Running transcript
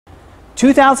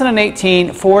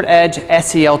2018 Ford Edge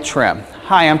SEL trim.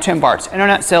 Hi, I'm Tim Bartz,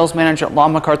 Internet Sales Manager at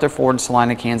McArthur Ford in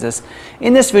Salina, Kansas.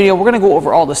 In this video, we're going to go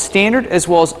over all the standard as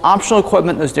well as optional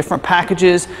equipment, those different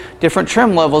packages, different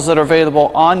trim levels that are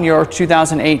available on your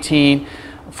 2018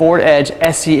 Ford Edge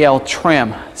SEL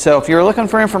trim. So if you're looking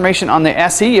for information on the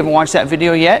SE, you haven't watched that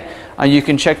video yet, you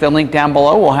can check the link down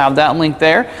below. We'll have that link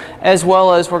there, as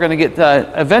well as we're going to get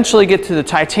eventually get to the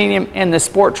titanium and the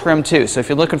sport trim too. So if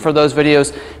you're looking for those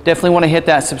videos, definitely want to hit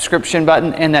that subscription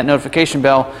button and that notification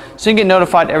bell so you can get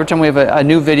notified every time we have a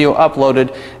new video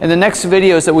uploaded. And the next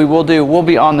videos that we will do will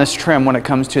be on this trim when it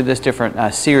comes to this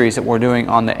different series that we're doing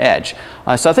on the Edge.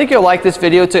 So I think you'll like this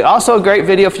video. It's also a great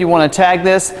video if you want to tag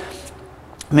this.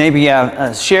 Maybe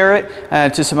share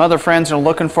it to some other friends that are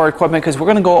looking for equipment, because we're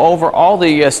going to go over all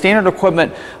the standard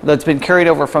equipment that's been carried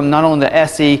over from not only the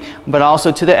SE but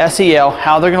also to the SEL,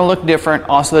 how they're going to look different,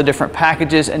 also the different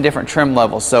packages and different trim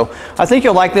levels. So I think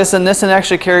you'll like this, and this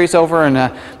actually carries over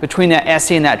in between that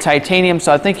SE and that titanium,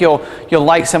 so I think you'll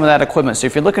like some of that equipment. So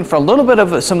if you're looking for a little bit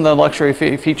of some of the luxury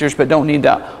features but don't need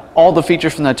all the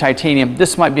features from the titanium,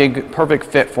 this might be a perfect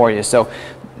fit for you. So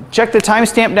check the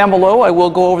timestamp down below. I will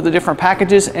go over the different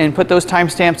packages and put those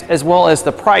timestamps as well as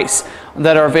the price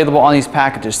that are available on these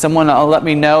packages. Someone let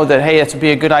me know that, hey, it would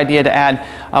be a good idea to add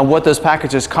what those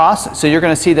packages cost. So you're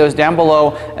going to see those down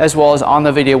below as well as on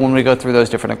the video when we go through those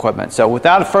different equipment. So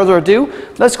without further ado,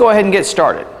 let's go ahead and get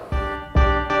started.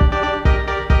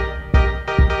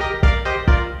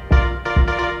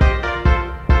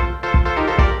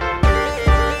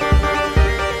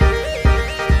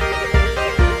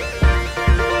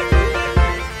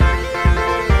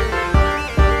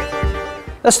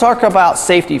 Let's talk about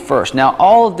safety first. Now,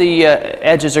 all of the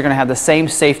Edges are going to have the same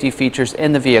safety features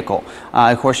in the vehicle.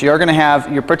 Of course, you're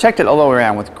protected all the way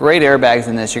around with great airbags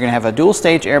in this. You're going to have a dual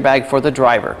stage airbag for the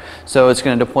driver. So it's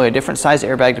going to deploy a different size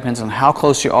airbag, depends on how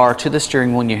close you are to the steering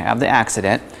wheel when you have the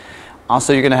accident.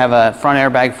 Also, you're going to have a front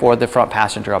airbag for the front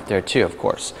passenger up there too, of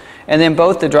course. And then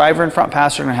both the driver and front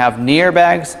passenger are going to have knee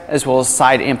airbags as well as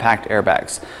side impact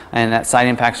airbags. And that side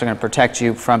impacts are going to protect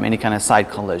you from any kind of side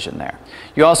collision there.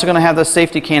 You're also going to have the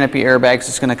safety canopy airbags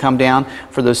that's going to come down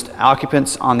for those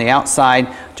occupants on the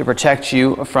outside to protect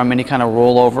you from any kind of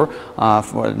rollover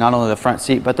for not only the front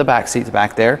seat but the back seats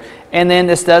back there. And then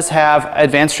this does have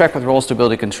advanced track with roll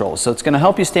stability control. So it's going to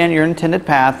help you stay on your intended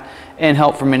path and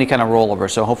help from any kind of rollover.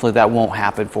 So hopefully that won't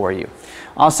happen for you.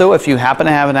 Also, if you happen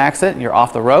to have an accident, you're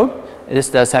off the road, this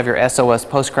does have your SOS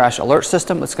post-crash alert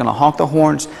system. It's going to honk the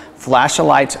horns, flash the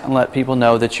lights, and let people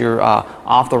know that you're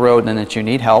off the road and that you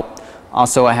need help.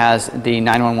 Also, it has the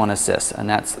 911 assist, and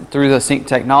that's through the sync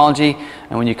technology.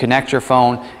 And when you connect your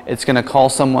phone, it's going to call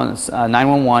someone's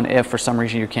 911 if for some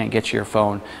reason you can't get to your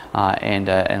phone and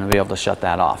be able to shut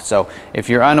that off. So if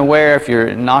you're unaware, if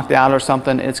you're knocked out or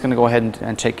something, it's going to go ahead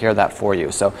and take care of that for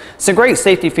you. So some great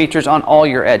safety features on all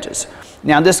your Edges.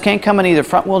 Now, this can come in either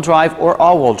front-wheel drive or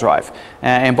all-wheel drive,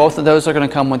 and both of those are going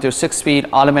to come with their 6-speed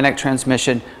automatic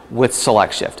transmission with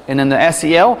select shift. And in the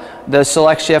SEL, the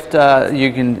select shift,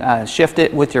 you can shift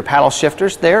it with your paddle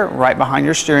shifters there right behind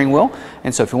your steering wheel.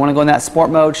 And so if you want to go in that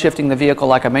sport mode, shifting the vehicle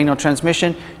like a manual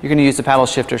transmission, you're going to use the paddle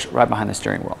shifters right behind the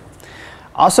steering wheel.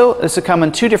 Also, this will come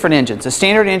in two different engines. The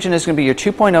standard engine is going to be your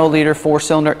 2.0 liter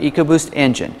 4-cylinder EcoBoost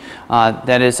engine.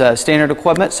 That is standard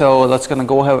equipment, so let's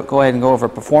go ahead and go over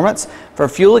performance. For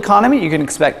fuel economy, you can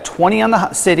expect 20 on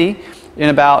the city and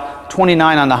about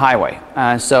 29 on the highway.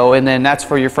 And then that's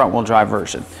for your front-wheel drive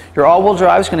version. Your all-wheel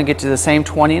drive is going to get to the same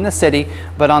 20 in the city,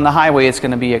 but on the highway it's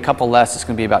going to be a couple less. It's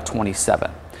going to be about 27.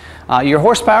 Your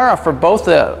horsepower for both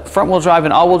the front-wheel drive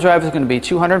and all-wheel drive is going to be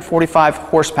 245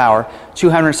 horsepower,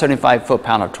 275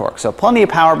 foot-pound of torque. So plenty of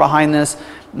power behind this.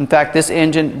 In fact, this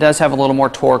engine does have a little more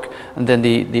torque than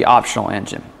the optional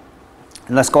engine.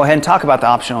 And let's go ahead and talk about the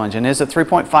optional engine. It is a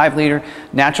 3.5 liter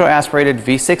natural aspirated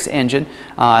V6 engine.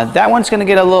 That one's going to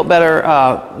get a little better,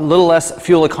 little less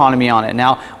fuel economy on it.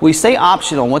 Now, we say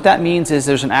optional. What that means is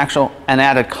there's an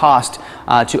added cost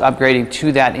to upgrading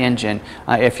to that engine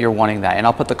if you're wanting that. And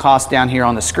I'll put the cost down here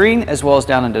on the screen as well as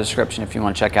down in the description if you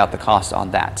want to check out the cost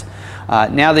on that.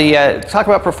 Now, talk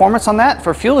about performance on that.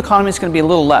 For fuel economy, it's going to be a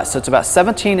little less. So it's about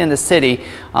 17 in the city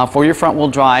for your front wheel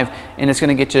drive, and it's going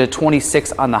to get you to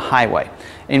 26 on the highway.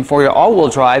 And for your all-wheel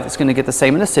drive, it's going to get the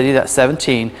same in the city, that's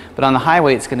 17, but on the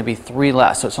highway it's going to be 3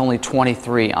 less, so it's only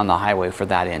 23 on the highway for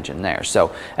that engine there.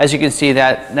 So as you can see,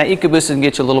 that EcoBoost is going to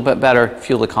get you a little bit better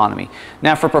fuel economy.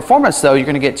 Now for performance though, you're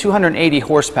going to get 280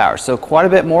 horsepower, so quite a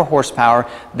bit more horsepower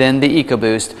than the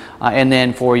EcoBoost, and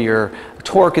then for your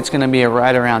torque, it's going to be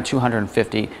right around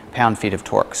 250 pound-feet of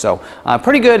torque. So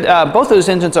pretty good. Both those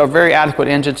engines are very adequate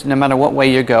engines no matter what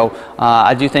way you go.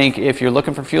 I do think if you're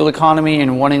looking for fuel economy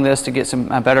and wanting this to get some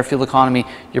better fuel economy,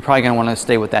 you're probably going to want to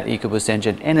stay with that EcoBoost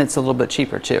engine, and it's a little bit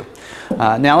cheaper too.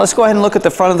 Now let's go ahead and look at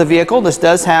the front of the vehicle. This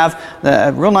does have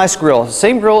a real nice grille.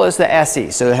 Same grille as the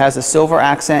SE, so it has a silver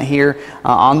accent here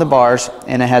on the bars,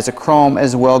 and it has a chrome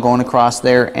as well going across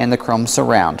there and the chrome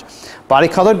surround. Body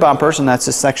colored bumpers, and that's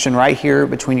this section right here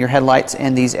between your headlights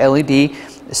and these LED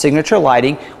signature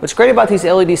lighting. What's great about these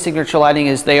LED signature lighting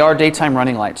is they are daytime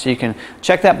running lights. So you can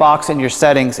check that box in your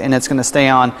settings and it's going to stay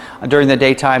on during the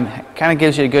daytime. Kind of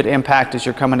gives you a good impact as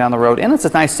you're coming down the road, and it's a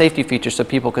nice safety feature so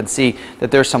people can see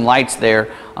that there's some lights there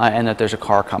and that there's a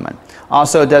car coming.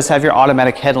 Also, it does have your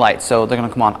automatic headlights, so they're going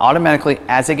to come on automatically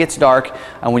as it gets dark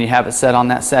when you have it set on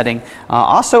that setting.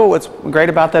 Also, what's great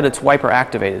about that, it's wiper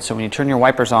activated, so when you turn your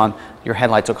wipers on, your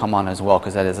headlights will come on as well,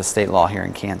 because that is a state law here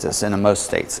in Kansas and in most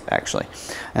states actually.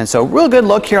 And so real good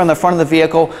look here on the front of the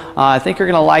vehicle. I think you're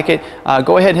going to like it.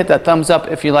 Go ahead and hit that thumbs up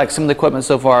if you like some of the equipment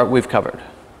so far we've covered.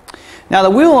 Now the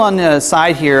wheel on the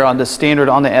side here on the standard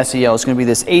on the SEL is going to be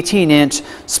this 18-inch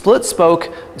split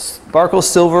spoke sparkle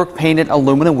silver painted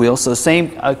aluminum wheel. So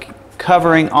same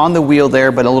covering on the wheel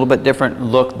there, but a little bit different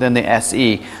look than the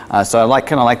SE. So I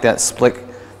kind of like that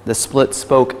split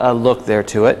spoke look there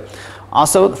to it.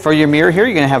 Also, for your mirror here,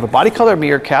 you're going to have a body color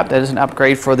mirror cap. That is an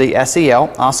upgrade for the SEL.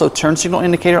 Also, turn signal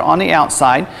indicator on the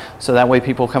outside, so that way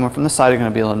people coming from the side are going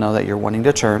to be able to know that you're wanting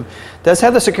to turn. It does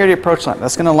have the security approach lamp.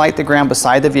 That's going to light the ground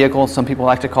beside the vehicle. Some people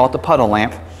like to call it the puddle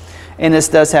lamp. And this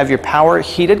does have your power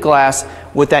heated glass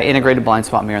with that integrated blind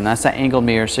spot mirror, and that's that angled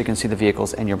mirror so you can see the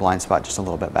vehicles and your blind spot just a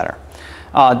little bit better.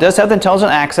 It does have the intelligent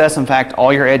access. In fact,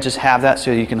 all your edges have that,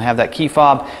 so you can have that key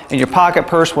fob in your pocket,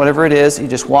 purse, whatever it is. You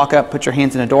just walk up, put your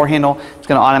hands in a door handle. It's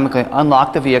going to automatically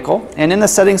unlock the vehicle. And in the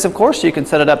settings, of course, you can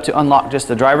set it up to unlock just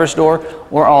the driver's door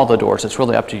or all the doors. It's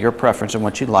really up to your preference and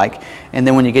what you'd like. And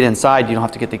then when you get inside, you don't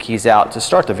have to get the keys out to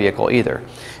start the vehicle either.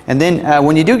 And then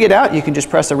when you do get out, you can just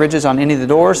press the ridges on any of the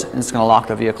doors, and it's going to lock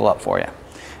the vehicle up for you.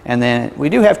 And then we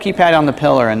do have keypad on the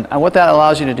pillar, and what that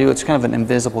allows you to do, it's kind of an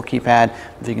invisible keypad.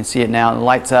 If you can see it now, it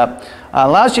lights up.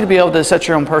 Allows you to be able to set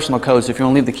your own personal codes. If you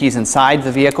want to leave the keys inside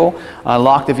the vehicle,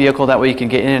 lock the vehicle, that way you can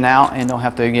get in and out and don't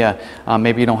have to,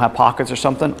 maybe you don't have pockets or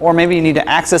something. Or maybe you need to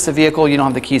access the vehicle, you don't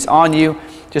have the keys on you,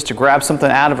 just to grab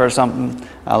something out of it or something,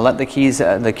 let the keys,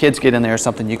 the kids get in there or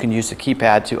something, you can use the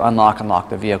keypad to unlock and lock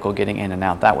the vehicle, getting in and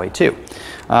out that way too.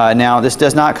 Now this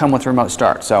does not come with remote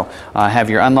start, so have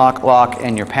your unlock, lock,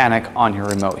 and your panic on your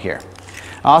remote here.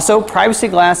 Also, privacy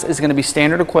glass is going to be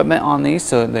standard equipment on these,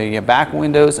 so the back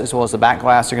windows as well as the back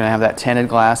glass are going to have that tinted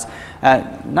glass.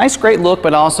 Nice, great look,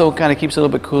 but also kind of keeps it a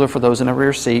little bit cooler for those in the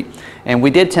rear seat. And we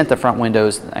did tint the front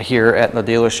windows here at the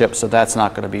dealership, so that's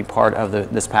not going to be part of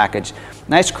this package.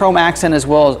 Nice chrome accent as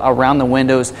well as around the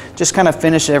windows, just kind of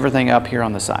finish everything up here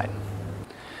on the side.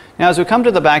 Now as we come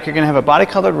to the back, you're going to have a body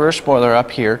colored rear spoiler up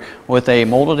here with a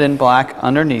molded in black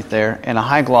underneath there and a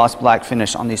high gloss black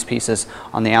finish on these pieces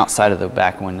on the outside of the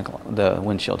back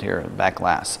windshield here, back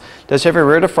glass. Does have a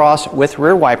rear defrost with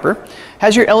rear wiper.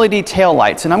 Has your LED tail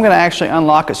lights, and I'm going to actually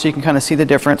unlock it so you can kind of see the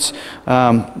difference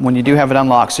when you do have it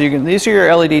unlocked. So these are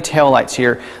your LED tail lights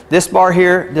here. This bar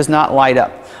here does not light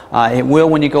up. It will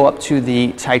when you go up to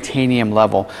the titanium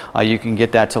level. You can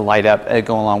get that to light up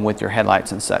go along with your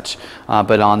headlights and such.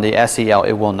 But on the SEL,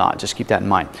 it will not. Just keep that in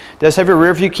mind. It does have your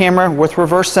rear view camera with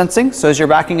reverse sensing. So as you're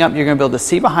backing up, you're going to be able to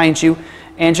see behind you,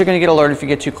 and you're going to get alerted if you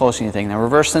get too close to anything. Now,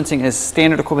 reverse sensing is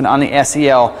standard equipment on the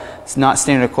SEL. It's not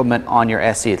standard equipment on your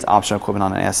SE. It's optional equipment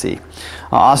on an SE.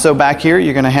 Also back here,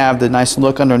 you're going to have the nice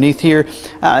look underneath here.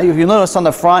 If you notice on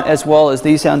the front as well as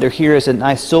these under here is a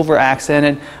nice silver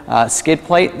accented skid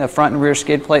plate. The front and rear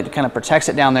skid plate kind of protects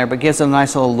it down there, but gives it a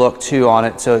nice little look too on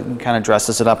it, so it kind of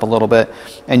dresses it up a little bit.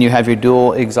 And you have your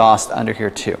dual exhaust under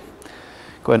here too.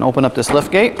 Go ahead and open up this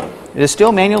lift gate. It is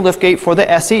still manual lift gate for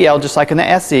the SEL, just like in the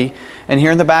SE. And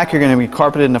here in the back, you're going to be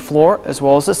carpeted in the floor as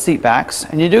well as the seat backs.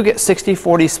 And you do get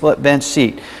 60-40 split bench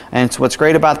seat. And so what's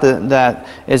great about that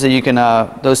is that you can,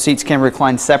 those seats can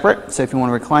recline separate. So if you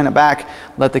want to recline it back,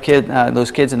 let the those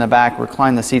kids in the back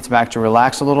recline the seats back to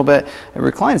relax a little bit. It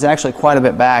reclines actually quite a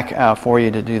bit back for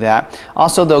you to do that.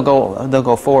 Also, they'll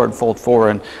go forward, fold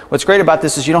forward. And what's great about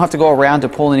this is you don't have to go around to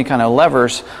pull any kind of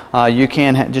levers. You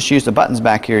can just use the buttons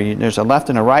back here. There's a left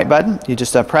and a right button. You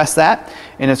just press that,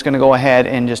 and it's going to go ahead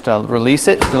and just release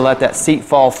it to let that seat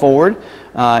fall forward.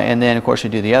 And then, of course, you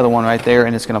do the other one right there,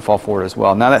 and it's going to fall forward as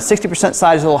well. Now, that 60%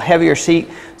 side is a little heavier seat,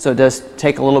 so it does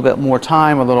take a little bit more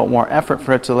time, a little more effort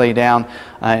for it to lay down.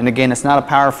 And again, it's not a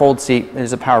power fold seat. It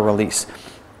is a power release.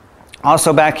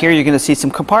 Also back here you're going to see some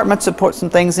compartments to put some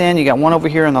things in. You got one over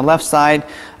here on the left side,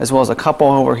 as well as a couple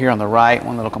over here on the right,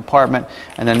 one little compartment,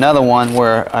 and another one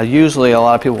where usually a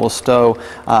lot of people will stow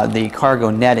the cargo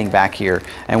netting back here.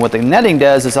 And what the netting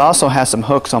does is also has some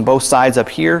hooks on both sides up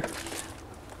here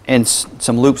and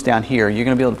some loops down here. You're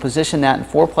going to be able to position that in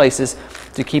 4 places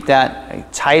to keep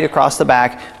that tight across the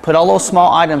back. Put all those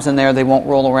small items in there, they won't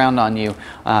roll around on you.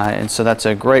 And so that's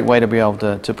a great way to be able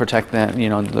to protect the,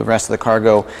 the rest of the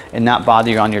cargo and not bother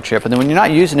you on your trip. And then when you're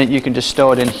not using it, you can just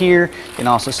stow it in here. You can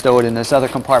also stow it in this other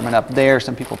compartment up there.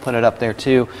 Some people put it up there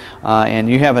too. And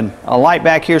you have a light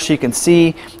back here so you can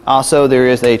see. Also, there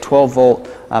is a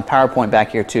 12-volt power point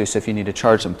back here too, so if you need to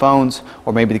charge some phones,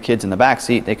 or maybe the kids in the back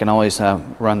seat, they can always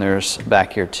run theirs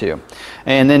back here too.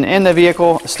 And then in the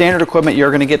vehicle, standard equipment, you're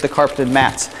going to get the carpeted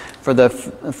mats for the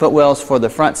footwells for the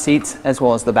front seats as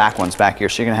well as the back ones back here.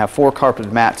 So you're going to have 4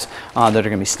 carpeted mats that are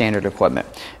going to be standard equipment.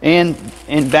 And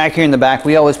back here in the back,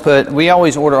 we always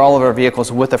order all of our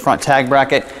vehicles with the front tag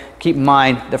bracket. Keep in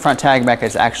mind, the front tag bracket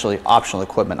is actually optional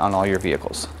equipment on all your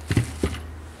vehicles.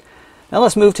 Now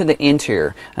let's move to the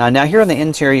interior. Now here on the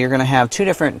interior, you're going to have 2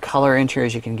 different color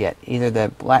interiors you can get. Either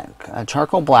the black,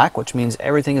 charcoal black, which means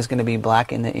everything is going to be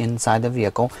black in the inside the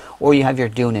vehicle, or you have your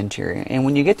dune interior. And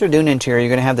when you get your dune interior, you're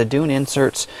going to have the dune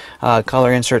inserts,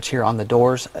 color inserts here on the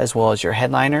doors, as well as your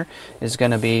headliner is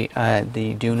going to be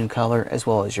the dune in color, as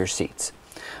well as your seats.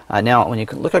 Now, when you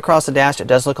look across the dash, it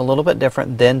does look a little bit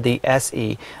different than the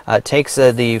SE. It takes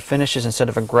the finishes, instead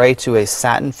of a gray, to a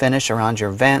satin finish around your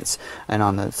vents and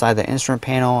on the side of the instrument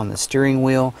panel, on the steering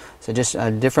wheel. So just a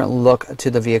different look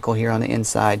to the vehicle here on the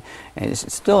inside. And it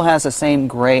still has the same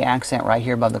gray accent right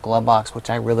here above the glove box, which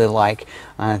I really like.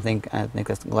 I think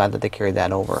that's glad that they carried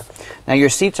that over. Now your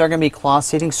seats are going to be cloth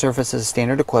seating surfaces,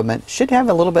 standard equipment. Should have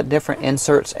a little bit different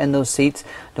inserts in those seats.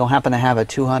 Don't happen to have a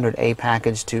 200A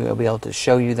package to be able to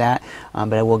show you that,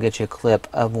 but I will get you a clip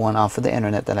of one off of the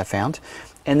internet that I found.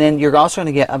 And then you're also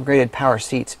going to get upgraded power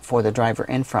seats for the driver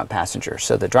and front passenger.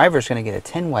 So the driver is going to get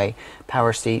a 10-way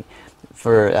power seat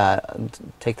for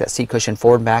take that seat cushion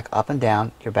forward and back, up and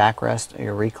down. Your backrest,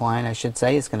 your recline I should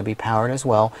say, is going to be powered as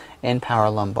well, and power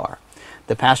lumbar.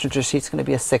 The passenger seat is going to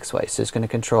be a 6-way, so it's going to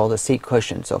control the seat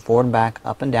cushion, so forward and back,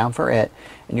 up and down for it,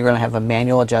 and you're going to have a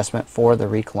manual adjustment for the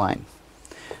recline.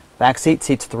 Back seat,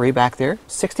 seats 3 back there,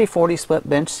 60/40 split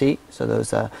bench seat, so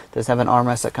those does have an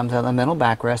armrest that comes out of the middle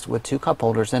backrest with 2 cup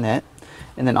holders in it,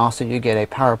 and then also you get a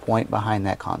power point behind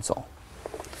that console.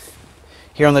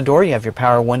 Here on the door you have your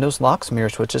power windows, locks, mirror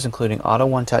switches, including auto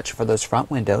one-touch for those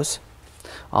front windows.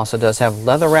 Also does have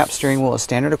leather wrapped steering wheel as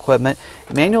standard equipment,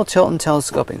 manual tilt and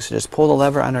telescoping, so just pull the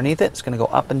lever underneath it. It's going to go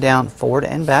up and down, forward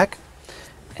and back,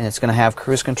 and it's going to have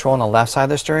cruise control on the left side of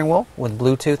the steering wheel with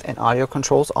Bluetooth and audio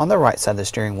controls on the right side of the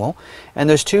steering wheel. And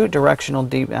there's 2 directional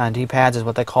D-pads is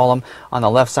what they call them on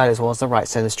the left side as well as the right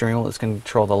side of the steering wheel. It's going to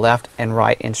control the left and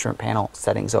right instrument panel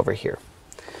settings over here.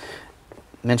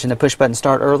 Mentioned the push button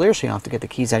start earlier, so you don't have to get the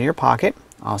keys out of your pocket.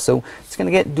 Also, it's going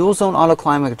to get dual zone auto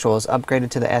climate controls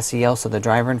upgraded to the SEL, so the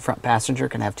driver and front passenger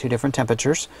can have 2 different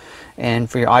temperatures. And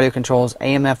for your audio controls,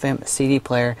 AM, FM, CD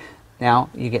player. Now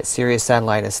you get Sirius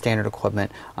satellite as standard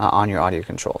equipment on your audio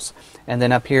controls. And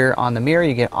then up here on the mirror,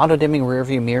 you get auto dimming rear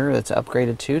view mirror that's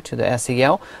upgraded to the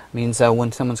SEL. Means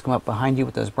when someone's come up behind you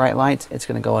with those bright lights, it's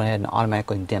going to go ahead and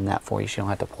automatically dim that for you, so you don't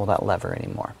have to pull that lever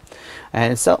anymore.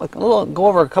 And so go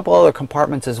over a couple other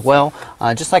compartments as well,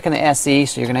 just like in the SE.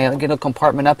 So you're going to get a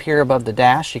compartment up here above the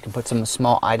dash. You can put some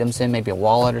small items in, maybe a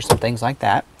wallet or some things like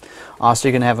that. Also,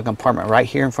 you're going to have a compartment right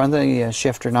here in front of the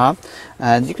shifter knob.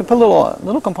 You can put a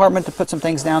little compartment to put some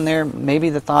things down there. Maybe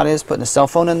the thought is putting a cell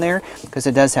phone in there, because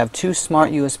it does have 2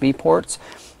 smart USB ports.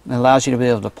 It allows you to be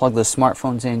able to plug those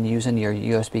smartphones in using your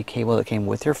USB cable that came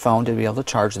with your phone to be able to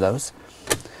charge those.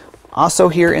 Also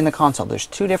here in the console, there's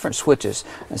 2 different switches.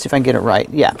 Let's see if I can get it right.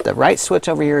 Yeah, the right switch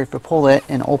over here, if you pull it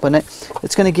and open it,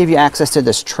 it's going to give you access to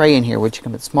this tray in here, which you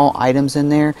can put small items in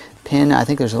there. Pin, I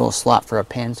think there's a little slot for a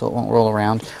pin so it won't roll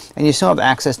around. And you still have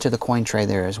access to the coin tray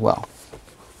there as well.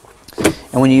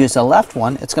 And when you use the left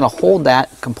one, it's going to hold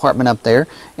that compartment up there,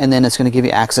 and then it's going to give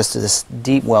you access to this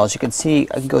deep well. As you can see,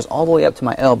 it goes all the way up to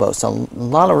my elbow, so a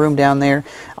lot of room down there.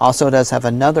 Also, it does have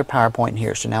another power point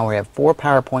here, so now we have 4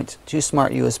 power points, 2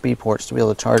 smart USB ports to be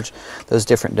able to charge those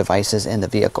different devices in the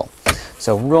vehicle.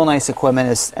 So real nice equipment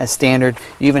as standard.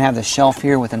 You even have the shelf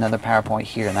here with another power point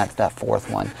here, and that's that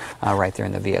 4th one right there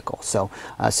in the vehicle. So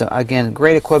again,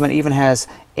 great equipment. Even has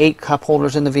 8 cup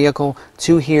holders in the vehicle,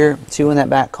 2 here, 2 in that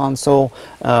back console,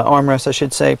 armrest I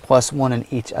should say, plus 1 in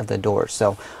each of the doors.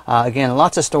 So again,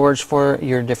 lots of storage for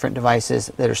your different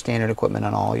devices that are standard equipment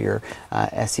on all your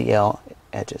SEL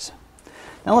edges.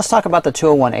 Now let's talk about the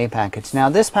 201A package. Now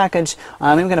this package,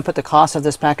 I'm going to put the cost of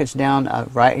this package down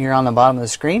right here on the bottom of the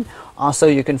screen. Also,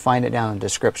 you can find it down in the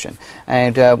description.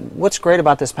 And what's great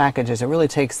about this package is it really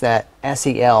takes that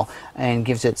SEL and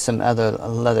gives it some other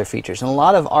leather features. And a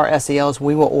lot of our SELs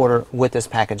we will order with this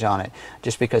package on it,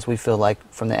 just because we feel like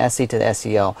from the SE to the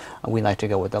SEL, we like to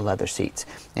go with the leather seats.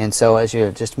 And so, as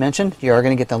you just mentioned, you are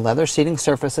going to get the leather seating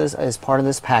surfaces as part of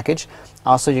this package.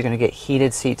 Also, you're going to get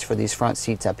heated seats for these front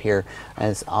seats up here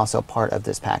as also part of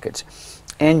this package.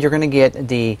 And you're going to get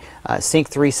the Sync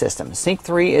 3 system. Sync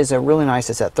 3 is a really nice,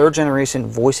 it's a 3rd generation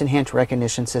voice enhanced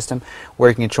recognition system where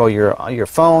you can control your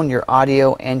phone, your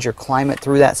audio, and your climate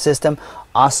through that system.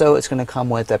 Also, it's going to come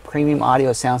with a premium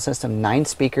audio sound system, 9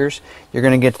 speakers. You're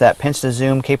going to get that pinch to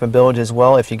zoom capability as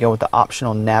well if you go with the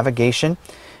optional navigation.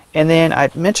 And then I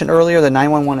mentioned earlier the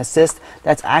 911 assist.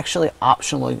 That's actually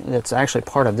optional. That's actually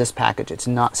part of this package. It's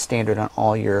not standard on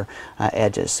all your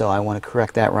edges. So I want to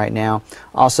correct that right now.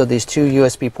 Also, these 2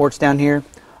 USB ports down here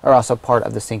are also part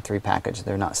of the Sync 3 package.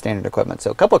 They're not standard equipment.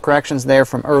 So a couple of corrections there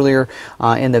from earlier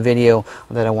in the video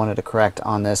that I wanted to correct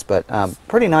on this, but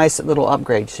pretty nice little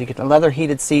upgrade. So you get the leather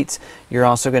heated seats. You're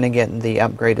also going to get the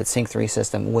upgraded Sync 3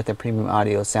 system with the premium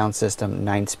audio sound system,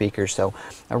 9 speakers. So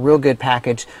a real good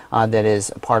package that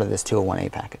is part of this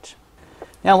 201A package.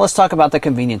 Now let's talk about the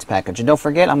convenience package. And don't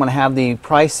forget, I'm going to have the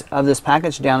price of this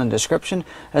package down in the description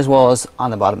as well as on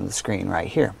the bottom of the screen right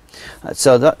here.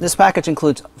 So this package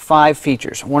includes 5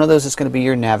 features. One of those is going to be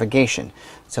your navigation.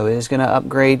 So it is going to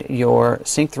upgrade your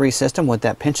Sync 3 system with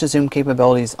that pinch to zoom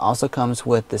capabilities. Also comes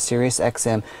with the Sirius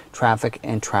XM traffic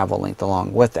and travel length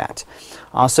along with that.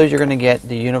 Also, you're going to get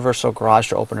the universal garage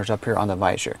door openers up here on the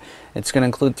visor. It's going to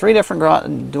include 3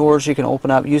 different doors you can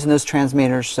open up using those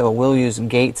transmitters, so we'll use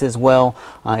gates as well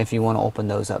if you want to open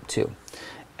those up too.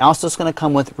 Also, it's going to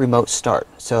come with remote start.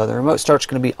 So the remote start is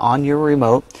going to be on your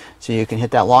remote. So you can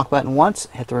hit that lock button once,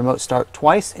 hit the remote start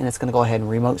twice, and it's going to go ahead and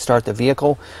remote start the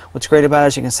vehicle. What's great about it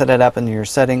is you can set it up in your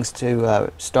settings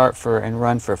to start for and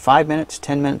run for 5 minutes,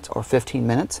 10 minutes, or 15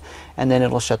 minutes, and then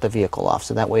it'll shut the vehicle off.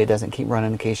 So that way it doesn't keep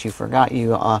running in case you forgot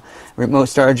you remote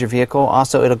started your vehicle.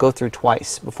 Also, it'll go through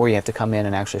twice before you have to come in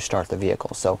and actually start the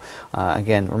vehicle. So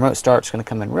again, remote start is going to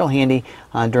come in real handy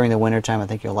during the winter time. I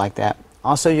think you'll like that.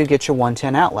 Also, you get your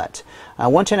 110 outlet.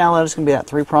 110 outlet is going to be that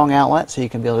 3-prong outlet, so you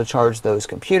can be able to charge those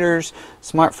computers,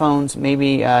 smartphones.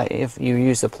 Maybe if you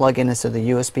use the plug-in instead of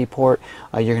the USB port,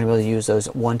 you're going to be able to use those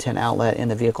 110 outlet in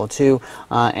the vehicle too.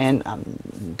 And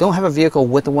don't have a vehicle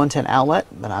with the 110 outlet,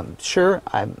 but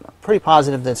I'm pretty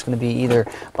positive that it's going to be either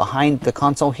behind the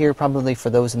console here, probably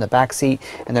for those in the back seat,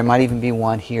 and there might even be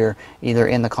one here either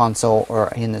in the console or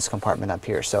in this compartment up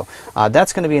here. So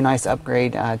that's going to be a nice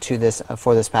upgrade to this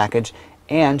for this package.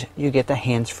 And you get the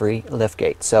hands-free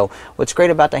liftgate. So what's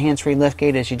great about the hands-free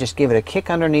liftgate is you just give it a kick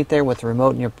underneath there with the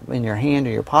remote in your hand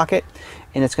or your pocket,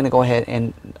 and it's going to go ahead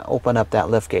and open up that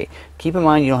liftgate. Keep in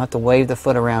mind you don't have to wave the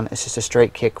foot around. It's just a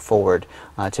straight kick forward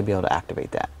to be able to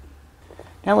activate that.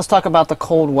 Now let's talk about the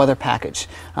cold weather package.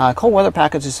 Cold weather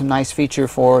package is a nice feature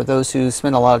for those who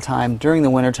spend a lot of time during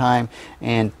the winter time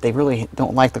and they really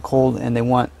don't like the cold and they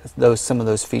want some of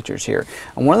those features here.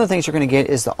 And one of the things you're going to get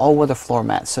is the all-weather floor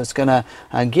mats. So it's going to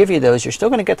give you those. You're still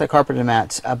going to get the carpeted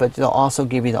mats, but they'll also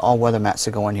give you the all-weather mats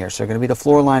to go in here. So they're going to be the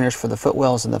floor liners for the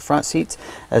footwells in the front seats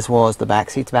as well as the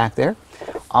back seats back there.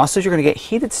 Also, you're going to get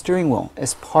heated steering wheel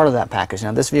as part of that package.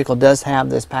 Now, this vehicle does have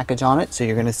this package on it, so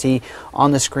you're going to see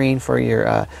on the screen for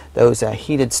your those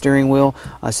heated steering wheel.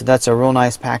 So that's a real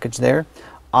nice package there.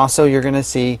 Also, you're going to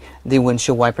see the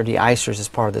windshield wiper de-icers as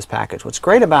part of this package. What's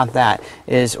great about that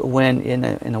is when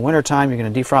in the winter time you're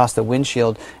going to defrost the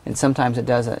windshield, and sometimes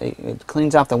it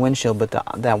cleans off the windshield, but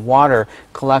that water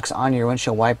collects on your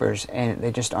windshield wipers and they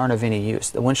just aren't of any use.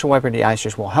 The windshield wiper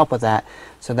de-icers will help with that,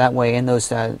 so that way in those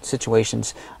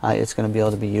situations it's going to be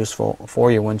able to be useful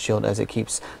for your windshield as it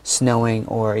keeps snowing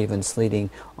or even sleeting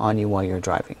on you while you're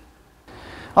driving.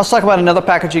 Let's talk about another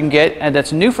package you can get, and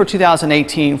that's new for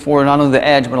 2018 for not only the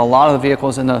Edge, but a lot of the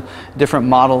vehicles in the different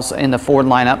models in the Ford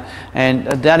lineup, and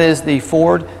that is the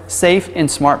Ford Safe and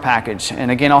Smart package.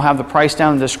 And again, I'll have the price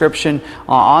down in the description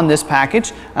on this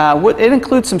package. It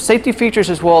includes some safety features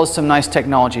as well as some nice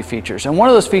technology features. And one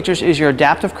of those features is your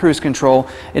adaptive cruise control.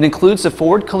 It includes the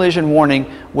forward collision warning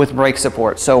with brake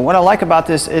support. So what I like about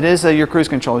this, it is your cruise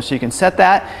control. So you can set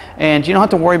that and you don't have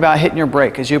to worry about hitting your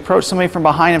brake. As you approach somebody from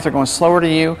behind, if they're going slower to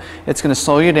you, it's going to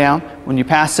slow you down. When you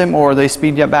pass them or they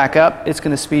speed you back up, it's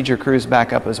going to speed your cruise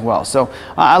back up as well. So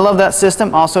I love that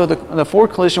system. Also, the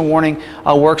forward collision warning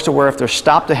works to where if they're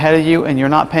stopped ahead of you and you're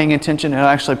not paying attention, it'll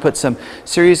actually put some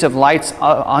series of lights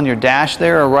on your dash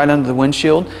there or right under the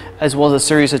windshield as well as a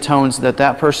series of tones that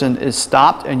that person is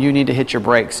stopped and you need to hit your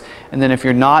brakes. And then if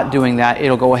you're not doing that,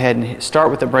 it'll go ahead and start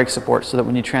with the brake support so that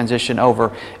when you transition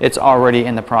over, it's already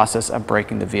in the process of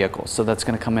braking the vehicle. So that's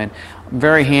going to come in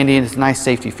very handy, and it's a nice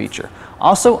safety feature.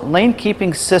 Also, lane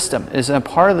keeping system is a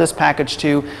part of this package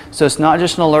too. So it's not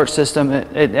just an alert system.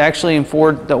 It actually in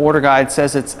Ford, the order guide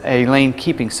says it's a lane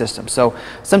keeping system. So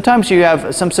sometimes you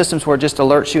have some systems where it just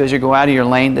alerts you as you go out of your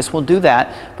lane. This will do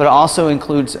that, but it also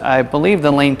includes, I believe,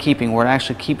 the lane keeping, where it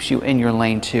actually keeps you in your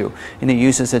lane too, and it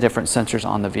uses the different sensors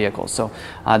on the vehicle. So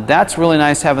that's really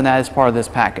nice having that as part of this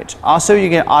package. Also, you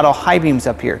get auto high beams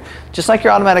up here. Just like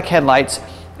your automatic headlights,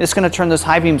 it's going to turn those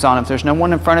high beams on. If there's no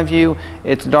one in front of you,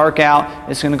 it's dark out,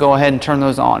 it's going to go ahead and turn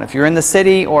those on. If you're in the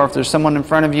city or if there's someone in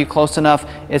front of you close enough,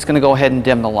 it's going to go ahead and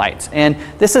dim the lights. And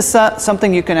this is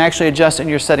something you can actually adjust in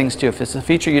your settings too. If it's a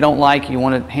feature you don't like, you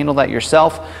want to handle that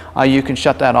yourself, you can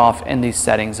shut that off in these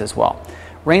settings as well.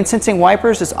 Rain sensing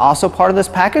wipers is also part of this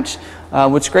package.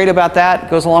 What's great about that,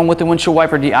 goes along with the windshield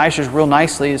wiper de-icers real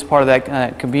nicely as part of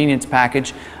that convenience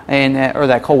package, and or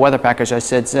that cold weather package I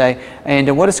should say.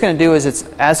 And what it's going to do is,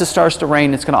 as it starts to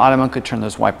rain, it's going to automatically turn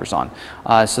those wipers on.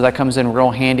 So that comes in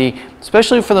real handy,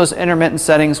 especially for those intermittent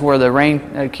settings where the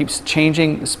rain keeps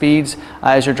changing speeds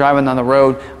as you're driving on the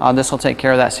road. This will take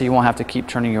care of that, so you won't have to keep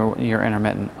turning your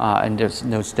intermittent in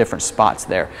those different spots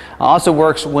there. Also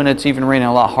works when it's even raining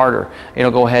a lot harder.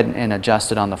 It'll go ahead and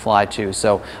adjust it on the fly too.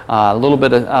 So a little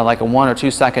bit of like a 1 or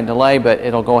 2 second delay, but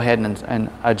it'll go ahead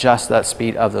and adjust that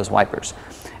speed of those wipers.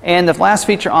 And the last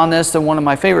feature on this, one of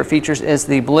my favorite features, is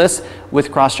the Bliss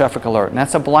with cross traffic alert. And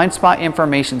that's a blind spot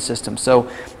information system.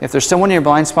 So if there's someone in your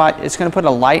blind spot, it's going to put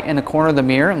a light in the corner of the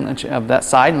mirror of that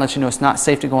side and let you know it's not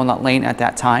safe to go in that lane at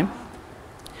that time.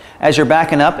 As you're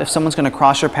backing up, if someone's going to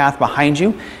cross your path behind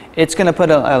you, it's going to put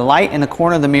a light in the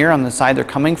corner of the mirror on the side they're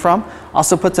coming from.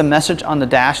 Also puts a message on the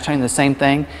dash telling the same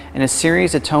thing, and a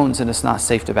series of tones that it's not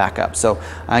safe to back up. So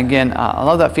again, I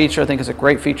love that feature. I think it's a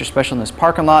great feature, especially in this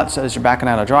parking lot, so as you're backing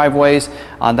out of driveways,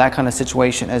 that kind of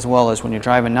situation, as well as when you're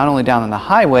driving not only down on the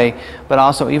highway, but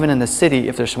also even in the city.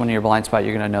 If there's someone in your blind spot,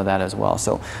 you're going to know that as well.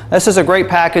 So this is a great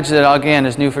package that, again,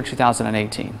 is new for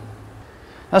 2018.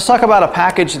 Let's talk about a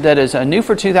package that is new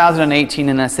for 2018,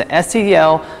 and that's the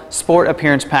SEL Sport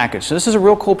Appearance Package. So this is a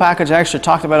real cool package. I actually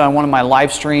talked about it on one of my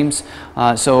live streams.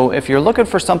 So if you're looking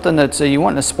for something that's you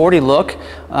want a sporty look,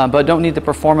 but don't need the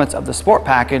performance of the sport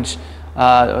package,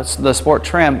 the sport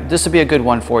trim, this would be a good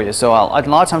one for you. So a lot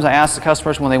of times I ask the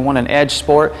customers when they want an Edge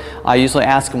Sport, I usually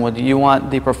ask them, well, do you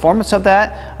want the performance of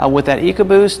that with that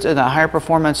EcoBoost, the higher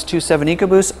performance 2.7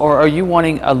 EcoBoost, or are you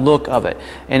wanting a look of it?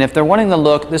 And if they're wanting the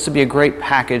look, this would be a great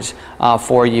package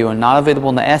for you, and not available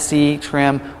in the SE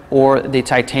trim or the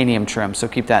titanium trim, so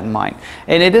keep that in mind.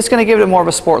 And it is going to give it more of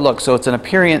a sport look, so it's an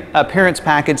appearance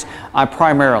package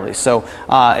primarily. So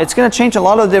it's going to change a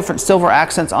lot of the different silver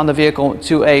accents on the vehicle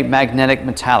to a magnetic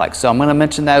metallic. So I'm going to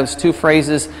mention those two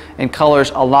phrases and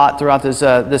colors a lot throughout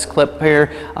this clip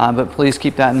here, but please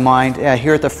keep that in mind.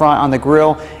 Here at the front on the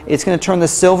grille, it's going to turn the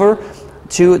silver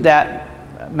to that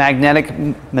magnetic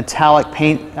metallic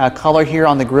paint color here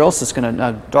on the grille, so it's going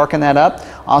to darken that up.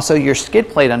 Also, your skid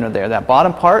plate under there, that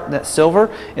bottom part, that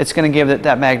silver, it's going to give it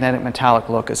that magnetic metallic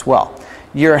look as well.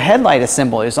 Your headlight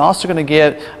assembly is also going to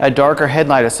give a darker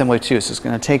headlight assembly too, so it's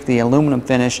going to take the aluminum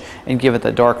finish and give it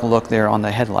the dark look there on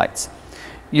the headlights.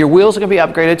 Your wheels are going to be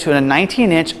upgraded to a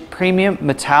 19-inch premium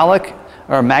metallic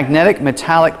or magnetic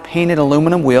metallic painted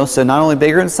aluminum wheel, so not only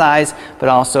bigger in size but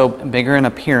also bigger in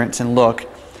appearance and look.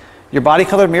 Your body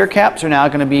colored mirror caps are now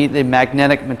going to be the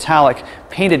magnetic metallic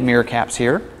painted mirror caps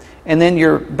here. And then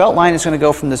your belt line is going to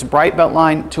go from this bright belt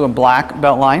line to a black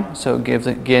belt line, so it gives,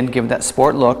 again, give that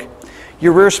sport look.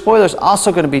 Your rear spoiler is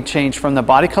also going to be changed from the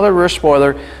body colored rear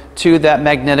spoiler to that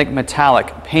magnetic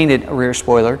metallic painted rear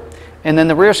spoiler. And then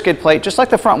the rear skid plate, just like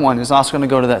the front one, is also going to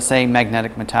go to that same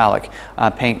magnetic metallic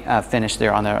paint finish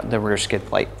there on the rear skid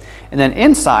plate. And then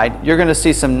inside, you're going to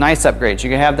see some nice upgrades. You're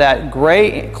going to have that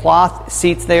gray cloth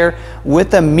seats there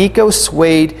with the Miko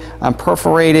suede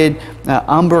perforated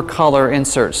umber color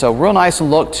insert. So real nice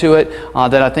look to it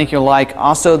that I think you'll like.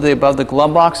 Also, the above the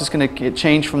glove box is going to get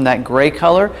changed from that gray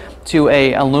color to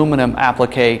a aluminum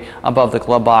applique above the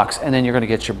glove box, and then you're going to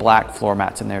get your black floor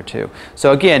mats in there too.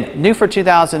 So again, new for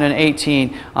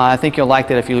 2018. I think you'll like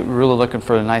that if you're really looking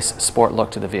for a nice sport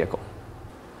look to the vehicle.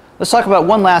 Let's talk about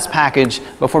one last package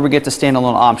before we get to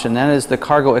standalone option. That is the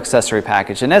cargo accessory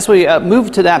package. And as we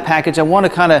move to that package, I want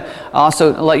to kind of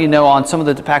also let you know on some of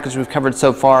the packages we've covered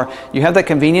so far. You have that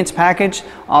convenience package,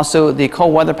 also the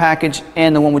cold weather package,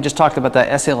 and the one we just talked about,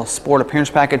 that SEL Sport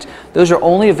appearance package. Those are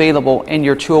only available in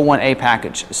your 201A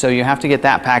package. So you have to get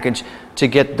that package to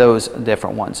get those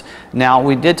different ones. Now,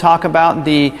 we did talk about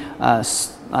the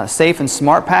Safe and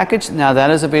Smart package. Now that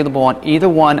is available on either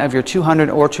one of your 200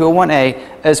 or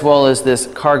 201A, as well as this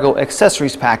cargo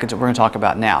accessories package that we're going to talk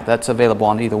about now. That's available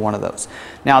on either one of those.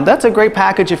 Now that's a great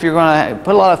package if you're going to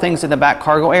put a lot of things in the back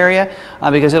cargo area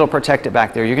because it'll protect it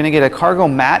back there. You're going to get a cargo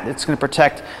mat. It's going to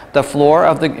protect the floor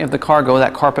of the cargo,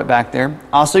 that carpet back there.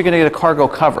 Also, you're going to get a cargo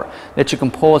cover that you can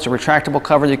pull. It's a retractable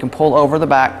cover that you can pull over the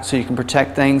back so you can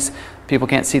protect things. People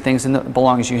can't see things in the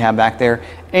belongings you have back there.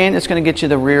 And it's going to get you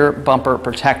the rear bumper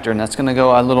protector, and that's going to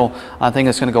go a little thing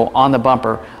that's going to go on the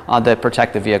bumper that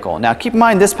protect the vehicle. Now keep in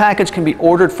mind, this package can be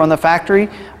ordered from the factory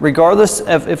regardless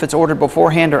of if it's ordered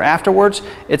beforehand or afterwards.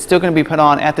 It's still going to be put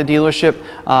on at the dealership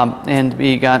and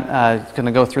be going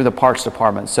to go through the parts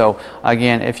department. So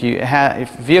again, if the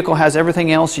vehicle has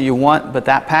everything else you want but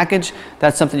that package,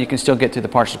 that's something you can still get through the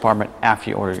parts department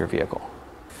after you order your vehicle.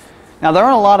 Now there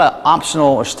are a lot of optional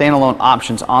or standalone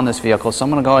options on this vehicle, so I'm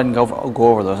going to go ahead and go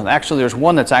over those. And actually there's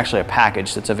one that's actually a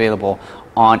package that's available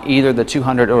on either the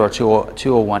 200 or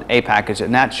 201A package,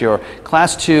 and that's your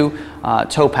Class 2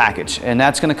 tow package. And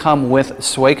that's going to come with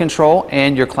sway control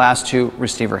and your Class 2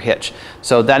 receiver hitch.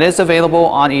 So that is available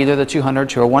on either the 200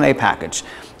 or 201A package.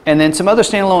 And then some other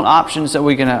standalone options that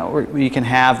we can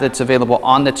have that's available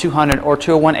on the 200 or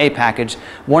 201A package.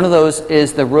 One of those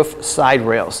is the roof side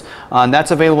rails.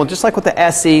 That's available just like with the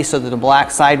SE, so that the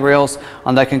black side rails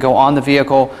that can go on the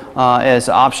vehicle as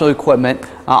optional equipment.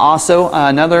 Also,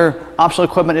 another optional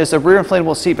equipment is the rear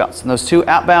inflatable seatbelts. And those two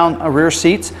outbound rear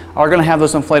seats are going to have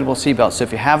those inflatable seatbelts. So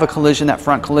if you have a collision, that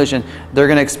front collision, they're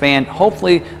going to expand.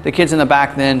 Hopefully the kids in the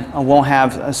back then won't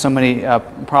have so many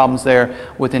problems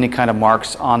there with any kind of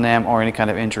marks on them or any kind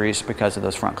of injuries because of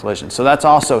those front collisions. So that's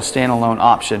also a standalone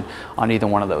option on either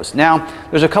one of those. Now,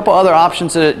 there's a couple other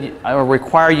options that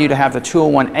require you to have the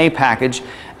 201A package,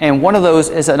 and one of those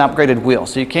is an upgraded wheel.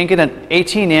 So you can get an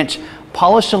 18-inch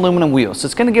polished aluminum wheel. So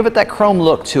it's going to give it that chrome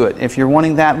look to it. If you're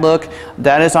wanting that look,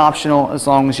 that is optional as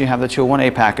long as you have the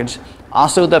 201A package.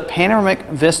 Also, the Panoramic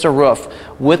Vista roof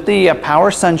with the power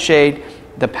sunshade,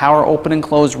 the power open and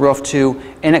close roof too,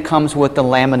 and it comes with the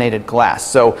laminated glass.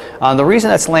 So the reason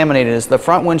that's laminated is the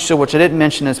front windshield, which I did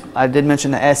mention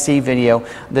in the SE video,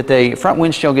 that the front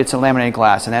windshield gets a laminated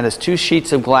glass, and that is 2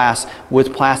 sheets of glass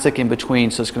with plastic in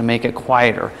between, so it's going to make it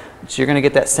quieter. So you're going to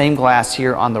get that same glass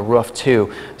here on the roof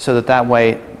too, so that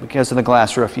way, because of the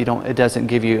glass roof, it doesn't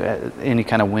give you any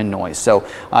kind of wind noise. So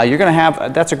you're going to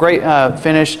have, that's a great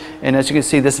finish, and as you can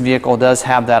see, this vehicle does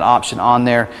have that option on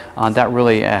there. That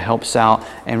really helps out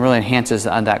and really enhances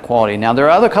that quality. Now there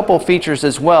are other couple of features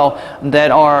as well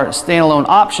that are standalone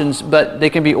options, but they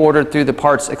can be ordered through the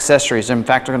parts accessories. In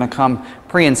fact, they're going to come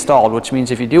pre-installed, which means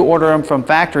if you do order them from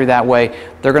factory that way,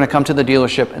 they're going to come to the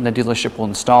dealership and the dealership will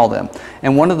install them.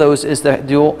 And one of those is the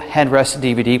Dual-Headrest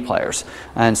DVD players.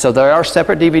 And so there are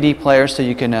separate DVD players, so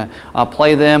you can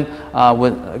play them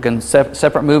with, again,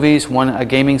 separate movies, a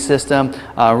gaming system,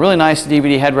 really nice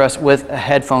DVD headrest with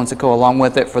headphones that go along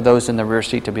with it for those in the rear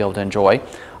seat to be able to enjoy.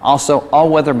 Also,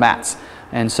 all-weather mats.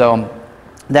 And so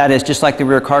that is just like the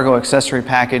rear cargo accessory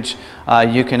package.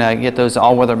 You can get those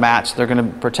all-weather mats. They're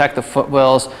going to protect the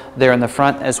footwells there in the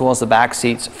front as well as the back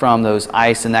seats from those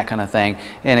ice and that kind of thing.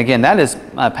 And again, that is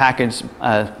a package,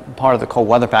 part of the cold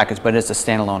weather package, but it's a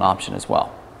standalone option as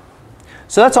well.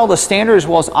 So that's all the standard as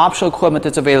well as optional equipment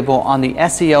that's available on the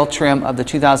SEL trim of the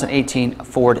 2018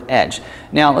 Ford Edge.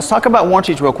 Now let's talk about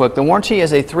warranties real quick. The warranty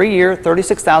is a 3-year,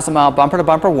 36,000 mile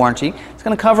bumper-to-bumper warranty. It's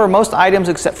going to cover most items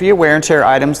except for your wear and tear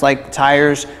items like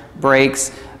tires,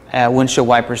 brakes, windshield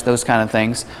wipers, those kind of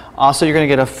things. Also, you're going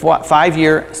to get a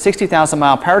 5-year, 60,000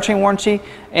 mile powertrain warranty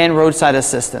and roadside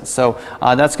assistance. So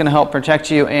that's going to help protect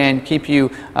you and keep you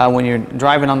when you're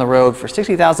driving on the road for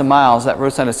 60,000 miles. That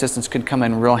roadside assistance could come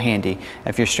in real handy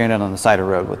if you're stranded on the side of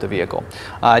the road with the vehicle.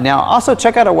 Now also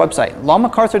check out our website,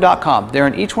 McArthur.com. There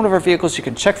in each one of our vehicles you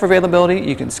can check for availability,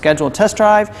 you can schedule a test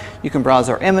drive, you can browse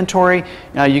our inventory.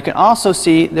 You can also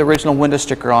see the original window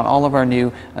sticker on all of our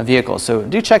new vehicles. So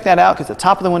do check that out, because at the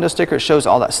top of the window sticker it shows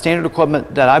all that standard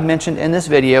equipment that I've mentioned in this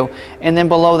video, and then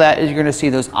below that is you're going to see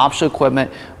those optional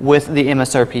equipment with the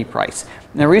MSRP price.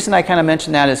 And the reason I kind of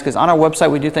mention that is because on our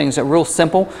website we do things that are real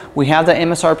simple. We have the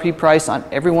MSRP price on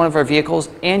every one of our vehicles,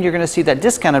 and you're going to see that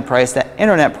discounted price, that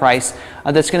internet price,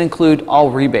 that's going to include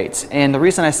all rebates. And the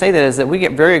reason I say that is that we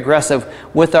get very aggressive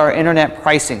with our internet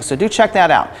pricing. So do check that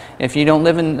out. If you don't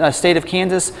live in the state of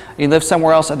Kansas, you live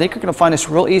somewhere else, I think you're going to find us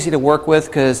real easy to work with,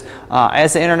 because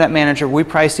as the internet manager, we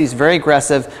price these very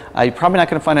aggressive. You're probably not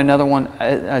going to find another one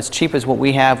as cheap as what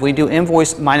we have. We do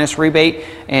invoice minus rebate,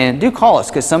 and do call us,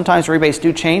 because sometimes rebates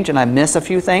do change and I miss a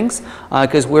few things,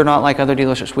 because we're not like other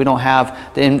dealerships. We don't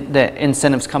have the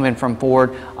incentives coming from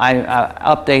Ford. I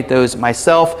update those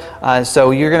myself,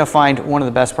 so you're going to find one of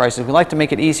the best prices. We like to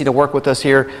make it easy to work with us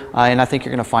here, and I think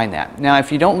you're going to find that. Now,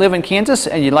 if you don't live in Kansas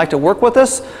and you'd like to work with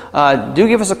us, do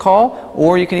give us a call,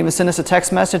 or you can even send us a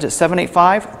text message at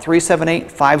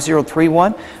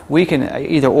 785-378-5031. We can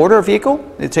either order a vehicle.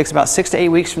 It takes about 6 to 8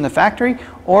 weeks from the factory,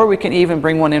 or we can even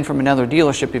bring one in from another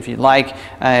dealership if you'd like,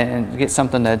 and get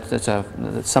something that's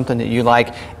something that you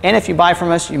like. And if you buy from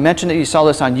us, you mentioned that you saw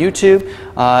this on YouTube,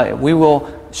 we will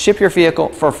ship your vehicle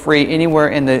for free anywhere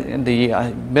in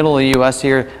the middle of the U.S.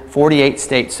 here, 48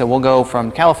 states. So we'll go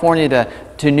from California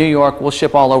to New York. We'll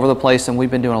ship all over the place, and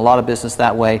we've been doing a lot of business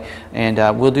that way. And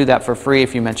we'll do that for free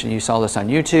if you mention you saw this on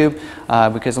YouTube,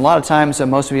 because a lot of times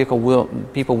most people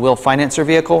will finance their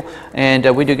vehicle, and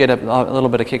we do get a little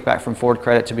bit of kickback from Ford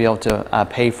Credit to be able to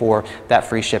pay for that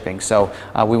free shipping. So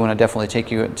we want to definitely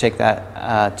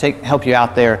help you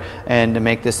out there and to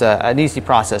make this an easy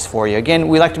process for you. Again,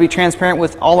 we like to be transparent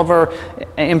with all of our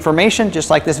information, just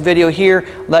like this video here,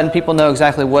 letting people know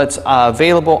exactly what's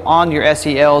available on your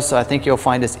SELs. So I think you'll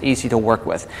find it's easy to work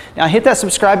with. Now hit that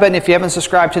subscribe button if you haven't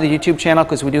subscribed to the YouTube channel,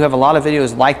 because we do have a lot of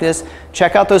videos like this.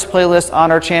 Check out those playlists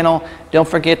on our channel. Don't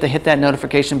forget to hit that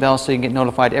notification bell so you can get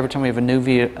notified every time we have a new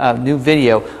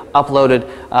video uploaded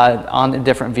on the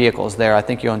different vehicles there. I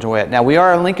think you'll enjoy it. Now, we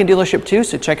are a Lincoln dealership too,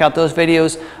 so check out those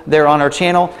videos there on our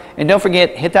channel. And don't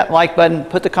forget, hit that like button,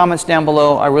 put the comments down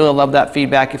below. I really love that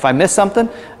feedback. If I miss something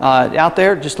out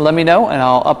there, just let me know, and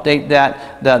I'll update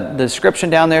the description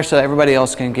down there so everybody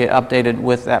else can get updated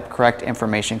with that correct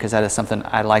information, because that is something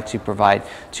I like to provide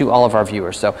to all of our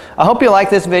viewers. So I hope you like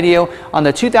this video on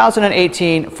the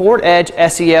 2018 Ford Edge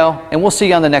SEL, and we'll see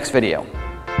you on the next video.